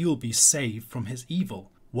that he will be saved from his evil.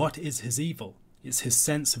 What is his evil? It's his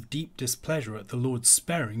sense of deep displeasure at the Lord's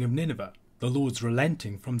sparing of Nineveh, the Lord's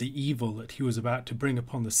relenting from the evil that he was about to bring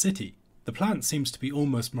upon the city. The plant seems to be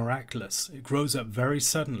almost miraculous. It grows up very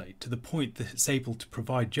suddenly to the point that it's able to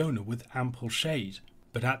provide Jonah with ample shade.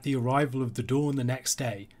 But at the arrival of the dawn the next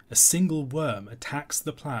day, a single worm attacks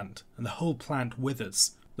the plant, and the whole plant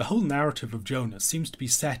withers. The whole narrative of Jonah seems to be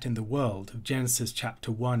set in the world of Genesis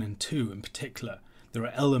chapter 1 and 2 in particular. There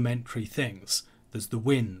are elementary things. There's the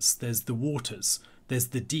winds, there's the waters, there's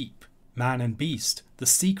the deep, man and beast, the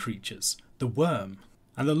sea creatures, the worm.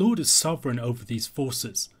 And the Lord is sovereign over these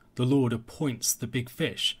forces. The Lord appoints the big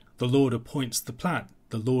fish, the Lord appoints the plant,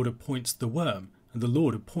 the Lord appoints the worm, and the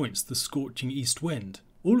Lord appoints the scorching east wind.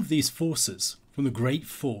 All of these forces, from the great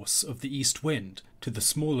force of the east wind to the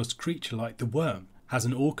smallest creature like the worm, has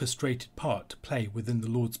an orchestrated part to play within the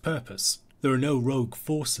Lord's purpose. There are no rogue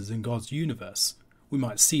forces in God's universe. We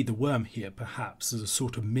might see the worm here perhaps as a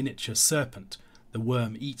sort of miniature serpent. The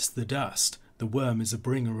worm eats the dust. The worm is a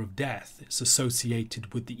bringer of death. It's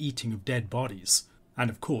associated with the eating of dead bodies. And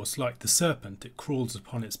of course, like the serpent, it crawls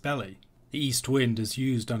upon its belly. The east wind is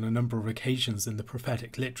used on a number of occasions in the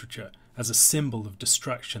prophetic literature as a symbol of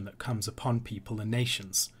destruction that comes upon people and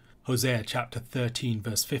nations. Hosea chapter 13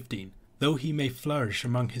 verse 15. Though he may flourish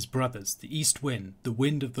among his brothers, the east wind, the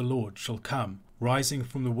wind of the Lord, shall come, rising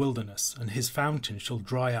from the wilderness, and his fountain shall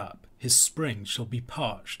dry up, his spring shall be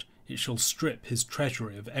parched, it shall strip his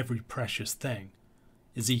treasury of every precious thing.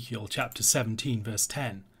 Ezekiel chapter 17 verse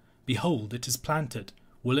 10. Behold, it is planted.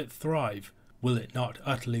 Will it thrive? Will it not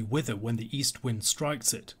utterly wither when the east wind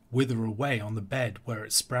strikes it, wither away on the bed where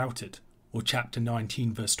it sprouted? Or chapter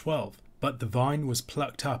 19 verse 12. But the vine was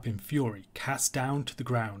plucked up in fury, cast down to the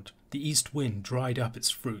ground. The east wind dried up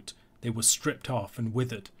its fruit. They were stripped off and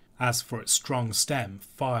withered. As for its strong stem,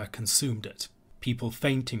 fire consumed it. People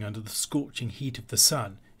fainting under the scorching heat of the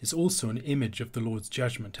sun is also an image of the Lord's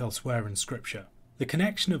judgment elsewhere in Scripture. The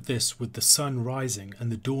connection of this with the sun rising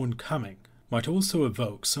and the dawn coming might also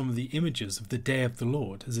evoke some of the images of the day of the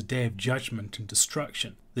Lord as a day of judgment and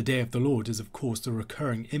destruction. The day of the Lord is of course the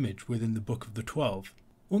recurring image within the Book of the 12.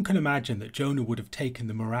 One can imagine that Jonah would have taken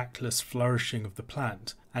the miraculous flourishing of the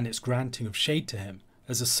plant and its granting of shade to him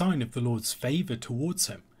as a sign of the Lord's favour towards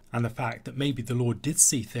him, and the fact that maybe the Lord did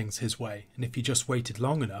see things his way, and if he just waited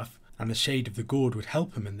long enough, and the shade of the gourd would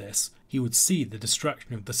help him in this, he would see the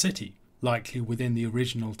destruction of the city, likely within the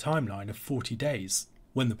original timeline of 40 days.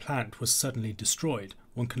 When the plant was suddenly destroyed,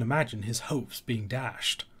 one can imagine his hopes being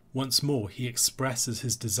dashed. Once more he expresses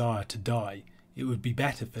his desire to die. It would be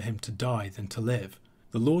better for him to die than to live.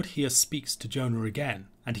 The Lord here speaks to Jonah again,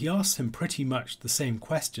 and he asks him pretty much the same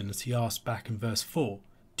question as he asked back in verse 4.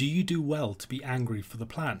 Do you do well to be angry for the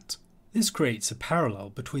plant? This creates a parallel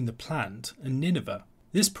between the plant and Nineveh.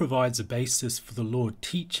 This provides a basis for the Lord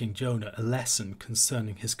teaching Jonah a lesson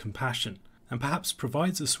concerning his compassion, and perhaps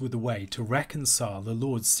provides us with a way to reconcile the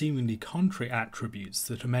Lord's seemingly contrary attributes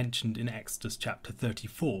that are mentioned in Exodus chapter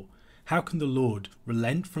 34. How can the Lord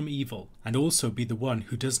relent from evil and also be the one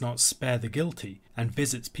who does not spare the guilty and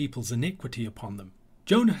visits people's iniquity upon them?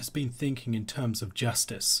 Jonah has been thinking in terms of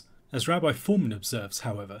justice. As Rabbi Foreman observes,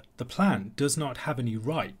 however, the plant does not have any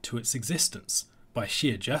right to its existence. By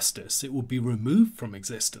sheer justice, it will be removed from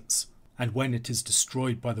existence. And when it is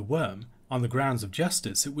destroyed by the worm, on the grounds of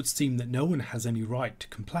justice, it would seem that no one has any right to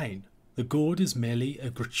complain. The gourd is merely a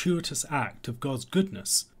gratuitous act of God's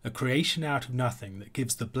goodness, a creation out of nothing that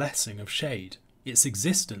gives the blessing of shade. Its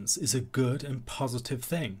existence is a good and positive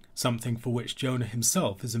thing, something for which Jonah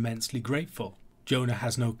himself is immensely grateful. Jonah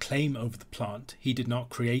has no claim over the plant. He did not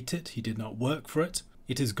create it, he did not work for it.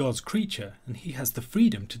 It is God's creature, and he has the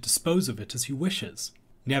freedom to dispose of it as he wishes.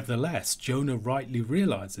 Nevertheless, Jonah rightly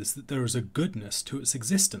realizes that there is a goodness to its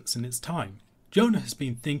existence in its time. Jonah has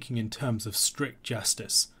been thinking in terms of strict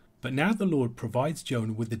justice, but now the Lord provides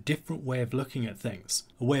Jonah with a different way of looking at things,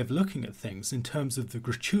 a way of looking at things in terms of the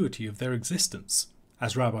gratuity of their existence.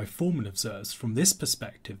 As Rabbi Foreman observes, from this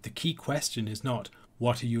perspective, the key question is not,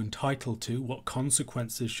 what are you entitled to? What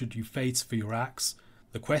consequences should you face for your acts?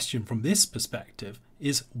 The question from this perspective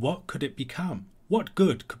is, what could it become? What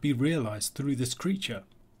good could be realized through this creature?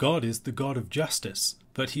 God is the God of justice,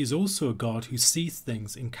 but he is also a God who sees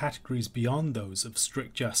things in categories beyond those of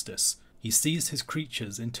strict justice. He sees his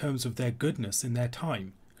creatures in terms of their goodness in their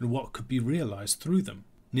time and what could be realized through them.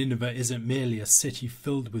 Nineveh isn't merely a city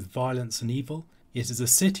filled with violence and evil. It is a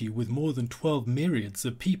city with more than 12 myriads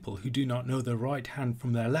of people who do not know their right hand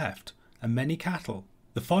from their left, and many cattle.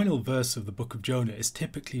 The final verse of the book of Jonah is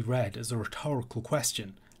typically read as a rhetorical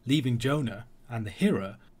question, leaving Jonah and the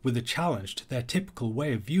hearer with a challenge to their typical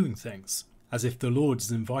way of viewing things, as if the Lord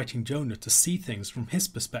is inviting Jonah to see things from his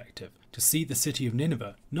perspective, to see the city of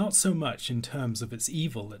Nineveh not so much in terms of its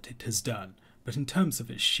evil that it has done, but in terms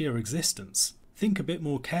of its sheer existence. Think a bit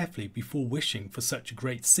more carefully before wishing for such a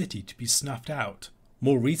great city to be snuffed out.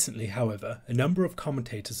 More recently, however, a number of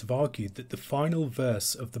commentators have argued that the final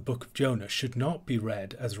verse of the book of Jonah should not be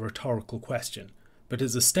read as a rhetorical question, but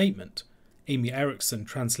as a statement. Amy Erickson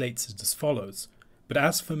translates it as follows: "But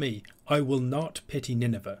as for me, I will not pity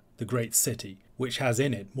Nineveh, the great city, which has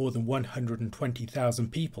in it more than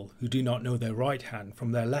 120,000 people who do not know their right hand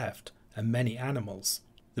from their left, and many animals."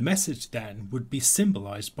 The message then would be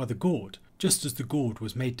symbolized by the gourd. Just as the gourd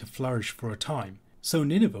was made to flourish for a time, so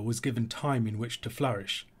Nineveh was given time in which to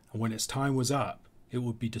flourish, and when its time was up, it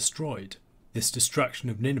would be destroyed. This destruction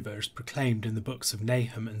of Nineveh is proclaimed in the books of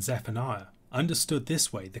Nahum and Zephaniah. Understood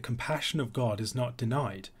this way, the compassion of God is not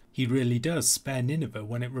denied. He really does spare Nineveh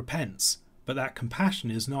when it repents, but that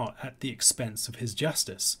compassion is not at the expense of his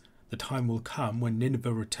justice. The time will come when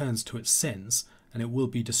Nineveh returns to its sins, and it will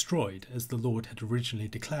be destroyed, as the Lord had originally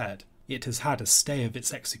declared. It has had a stay of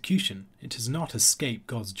its execution. It has not escaped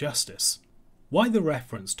God's justice. Why the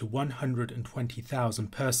reference to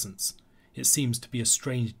 120,000 persons? It seems to be a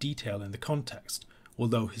strange detail in the context,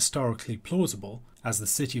 although historically plausible, as the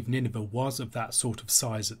city of Nineveh was of that sort of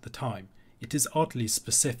size at the time. It is oddly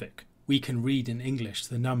specific. We can read in English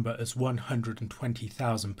the number as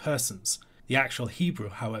 120,000 persons. The actual Hebrew,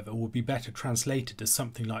 however, would be better translated as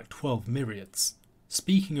something like 12 myriads.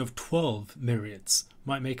 Speaking of 12 myriads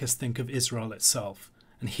might make us think of Israel itself.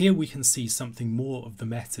 And here we can see something more of the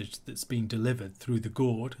message that's being delivered through the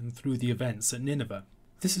gourd and through the events at Nineveh.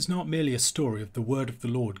 This is not merely a story of the word of the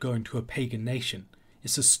Lord going to a pagan nation.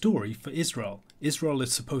 It's a story for Israel. Israel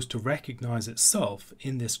is supposed to recognize itself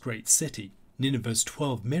in this great city. Nineveh's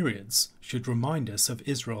 12 myriads should remind us of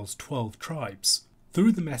Israel's 12 tribes.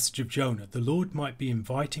 Through the message of Jonah, the Lord might be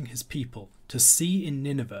inviting his people to see in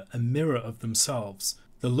Nineveh a mirror of themselves.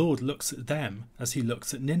 The Lord looks at them as he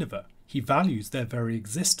looks at Nineveh. He values their very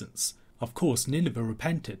existence. Of course, Nineveh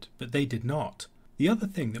repented, but they did not. The other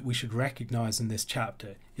thing that we should recognize in this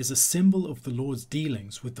chapter is a symbol of the Lord's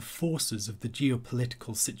dealings with the forces of the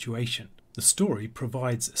geopolitical situation. The story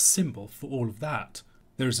provides a symbol for all of that.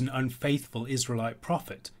 There is an unfaithful Israelite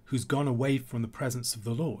prophet who's gone away from the presence of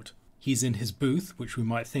the Lord. He's in his booth, which we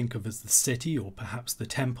might think of as the city or perhaps the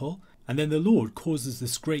temple, and then the Lord causes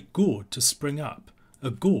this great gourd to spring up,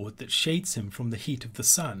 a gourd that shades him from the heat of the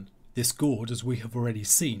sun. This gourd, as we have already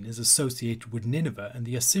seen, is associated with Nineveh and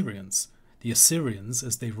the Assyrians. The Assyrians,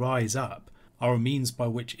 as they rise up, are a means by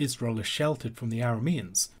which Israel is sheltered from the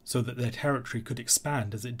Arameans, so that their territory could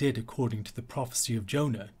expand as it did according to the prophecy of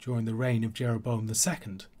Jonah during the reign of Jeroboam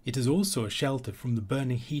II. It is also a shelter from the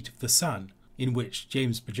burning heat of the sun, in which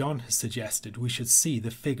James Bajon has suggested we should see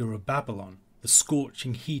the figure of Babylon. The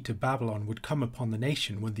scorching heat of Babylon would come upon the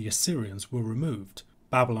nation when the Assyrians were removed.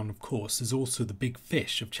 Babylon, of course, is also the big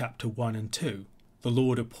fish of chapter 1 and 2. The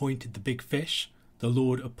Lord appointed the big fish, the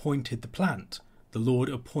Lord appointed the plant, the Lord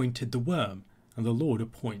appointed the worm, and the Lord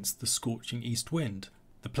appoints the scorching east wind.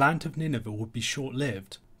 The plant of Nineveh would be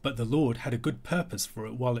short-lived, but the Lord had a good purpose for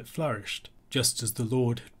it while it flourished. Just as the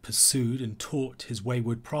Lord had pursued and taught his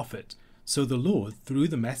wayward prophet, so the Lord, through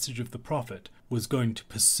the message of the prophet, was going to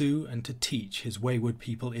pursue and to teach his wayward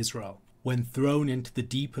people Israel. When thrown into the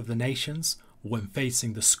deep of the nations, when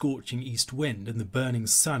facing the scorching east wind and the burning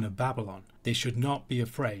sun of Babylon, they should not be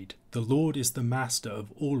afraid. The Lord is the master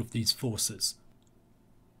of all of these forces.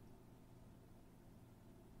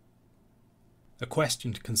 A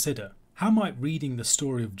question to consider. How might reading the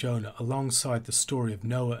story of Jonah alongside the story of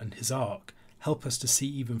Noah and his ark help us to see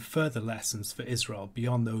even further lessons for Israel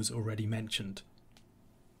beyond those already mentioned?